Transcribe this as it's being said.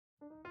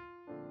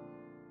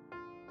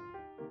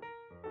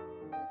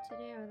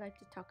Today I would like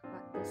to talk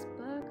about this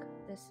book.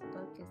 This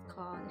book is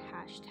called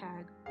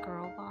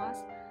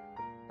 #GirlBoss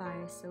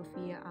by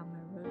Sophia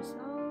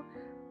Amoruso.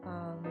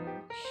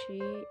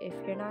 If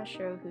you're not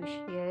sure who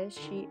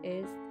she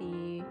is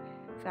the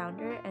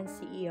founder and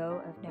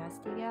CEO of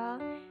Nasty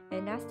Gal.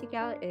 And Nasty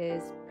Gal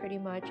is pretty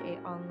much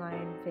an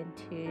online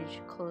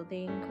vintage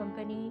clothing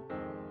company.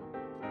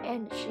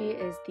 And she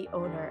is the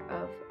owner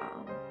of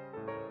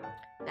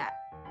that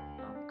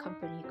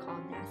company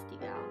called Nasty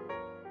Gal.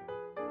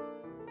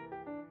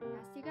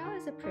 Nasty Gal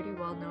is a pretty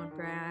well-known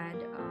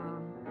brand.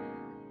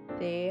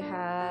 They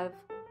have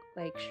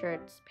like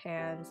shirts,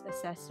 pants,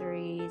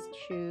 accessories,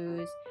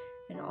 shoes,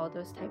 and all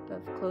those type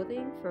of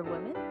clothing for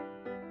women.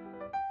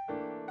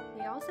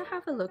 They also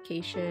have a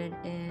location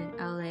in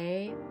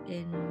LA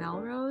in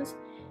Melrose,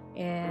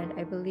 and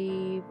I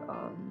believe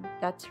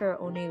that's her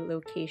only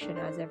location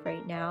as of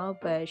right now,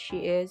 but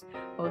she is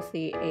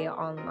mostly a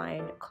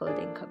online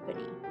clothing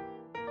company.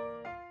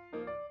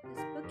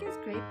 This book is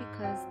great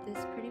because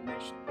this pretty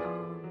much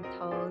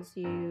tells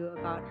you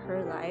about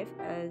her life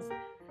as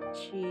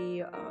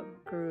she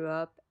grew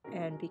up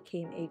and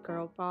became a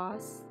girl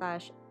boss /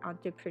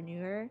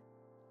 entrepreneur,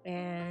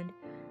 and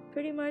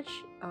pretty much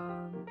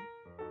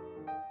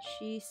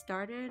she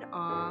started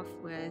off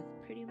with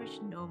pretty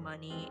much no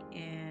money,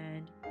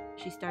 and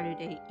she started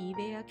an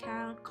eBay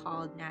account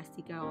called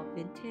Nasty Gal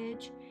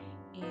Vintage,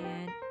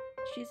 and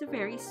she's a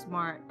very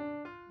smart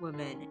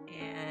woman,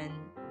 and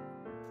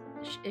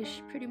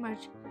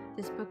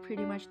this book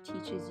pretty much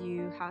teaches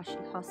you how she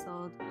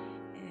hustled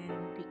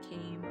and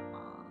became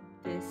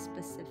this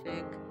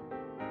specific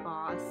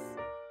boss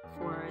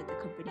for the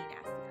company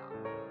Nasty Gal.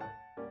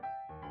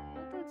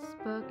 This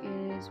book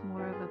is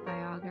more of a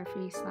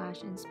biography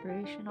 /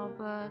 inspirational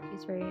book.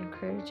 It's very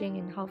encouraging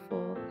and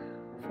helpful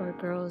for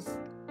girls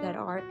that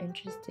are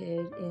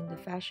interested in the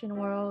fashion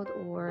world,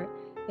 or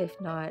if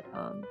not,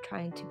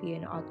 trying to be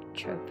an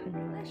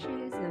entrepreneur. She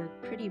is a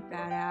pretty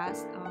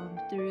badass.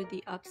 Through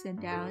the ups and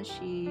downs,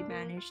 she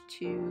managed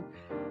to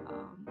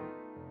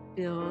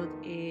build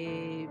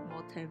a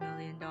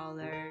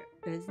multi-million-dollar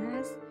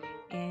business,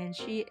 and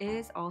she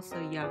is also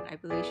young. I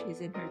believe she's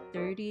in her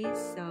 30s,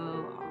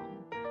 so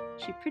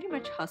she pretty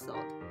much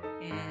hustled,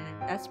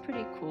 and that's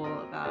pretty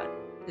cool about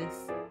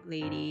this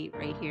lady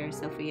right here,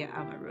 Sophia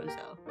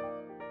Amoruso.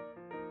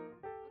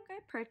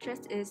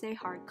 Purchased is a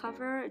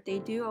hardcover. They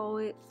do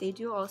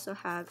also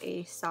have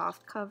a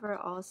soft cover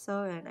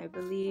also, and I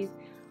believe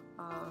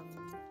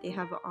they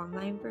have an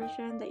online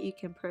version that you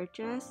can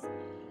purchase,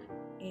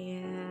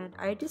 and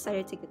I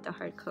decided to get the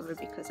hardcover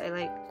because I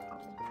like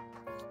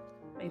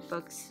my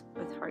books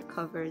with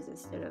hardcovers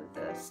instead of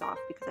the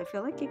soft, because I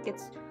feel like it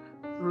gets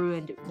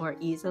ruined more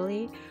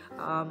easily.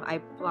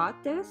 I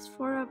bought this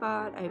for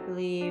about, I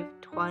believe,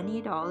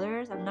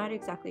 $20. I'm not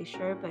exactly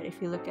sure, but if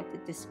you look at the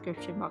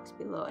description box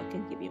below, I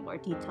can give you more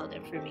detailed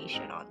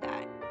information on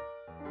that.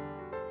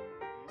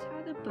 Here's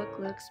how the book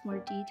looks more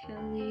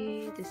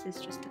detailedly. This is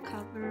just the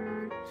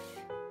cover,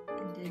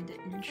 and then the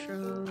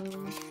intro,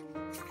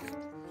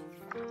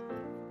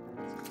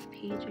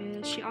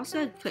 pages. She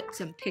also put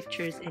some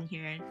pictures in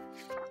here.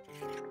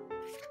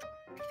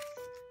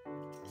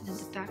 And then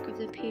the back of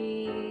the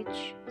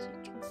page, as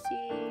you can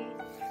see,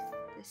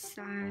 this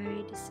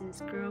side, this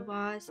is Girl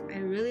Boss. I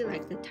really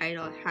like the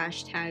title,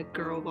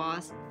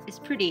 #GirlBoss. It's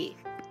pretty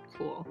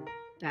cool,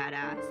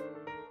 badass.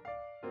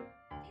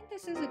 I think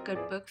this is a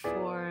good book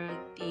for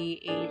the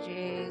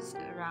ages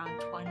around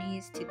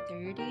 20s to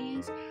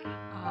 30s.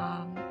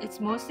 It's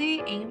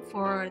mostly aimed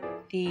for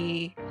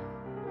the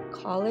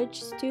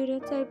college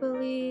students, I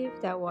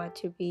believe, that want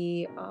to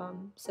be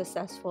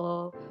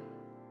successful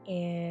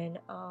and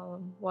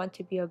want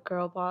to be a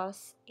girl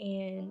boss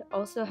and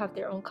also have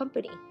their own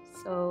company.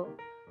 So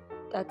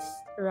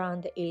that's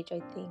around the age I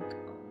think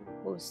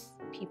most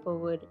people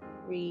would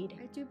read.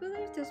 I do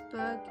believe this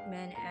book,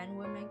 men and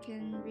women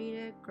can read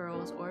it,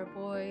 girls or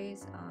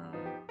boys.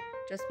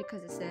 Just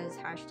because it says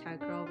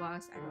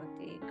 #GirlBoss, I don't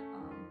think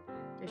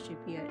there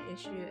should be an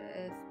issue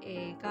if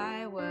a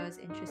guy was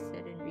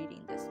interested in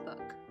reading this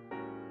book.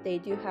 They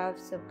do have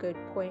some good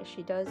points.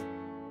 She does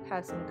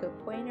have some good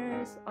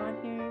pointers on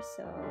here,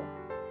 so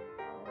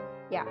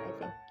yeah, I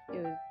think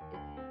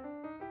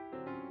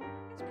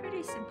it's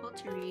pretty simple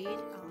to read.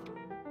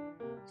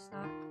 It's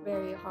not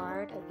very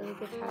hard. I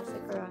believe it has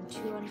like around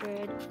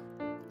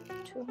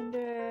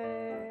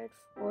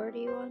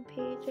 241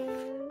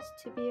 pages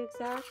to be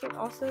exact, and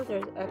also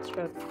there's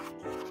extra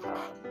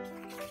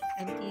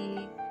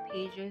empty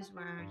pages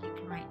where you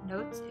can write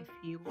notes if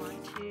you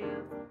want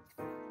to.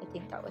 I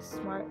think that was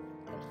smart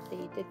that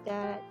they did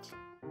that.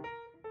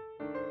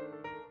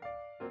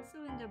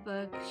 Also in the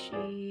book,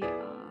 she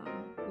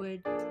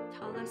would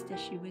tell us that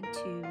she went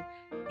to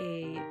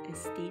a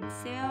estate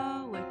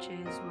sale, which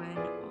is when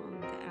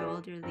the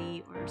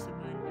elderly or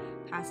someone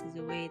passes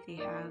away, they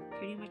have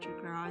pretty much a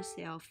garage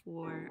sale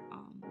for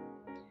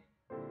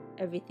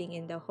everything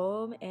in the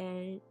home,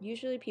 and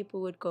usually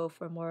people would go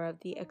for more of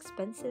the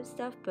expensive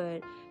stuff,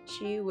 but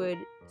she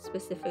would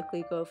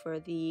specifically go for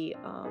the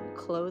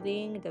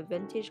clothing, the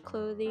vintage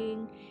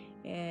clothing,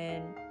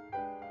 and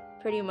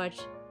pretty much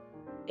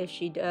if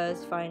she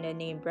does find a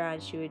name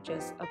brand, she would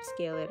just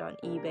upscale it on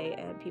eBay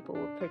and people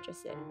will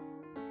purchase it.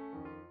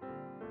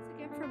 Thanks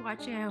again for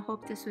watching. I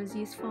hope this was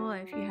useful.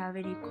 If you have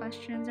any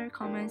questions or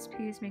comments,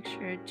 please make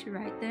sure to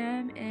write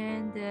them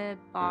in the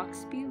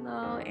box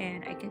below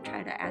and I can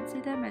try to answer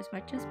them as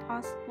much as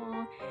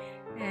possible.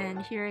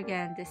 And here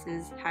again, this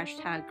is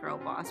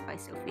 #GirlBoss by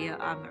Sophia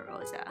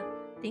Amoruso.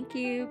 Thank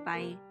you.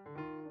 Bye.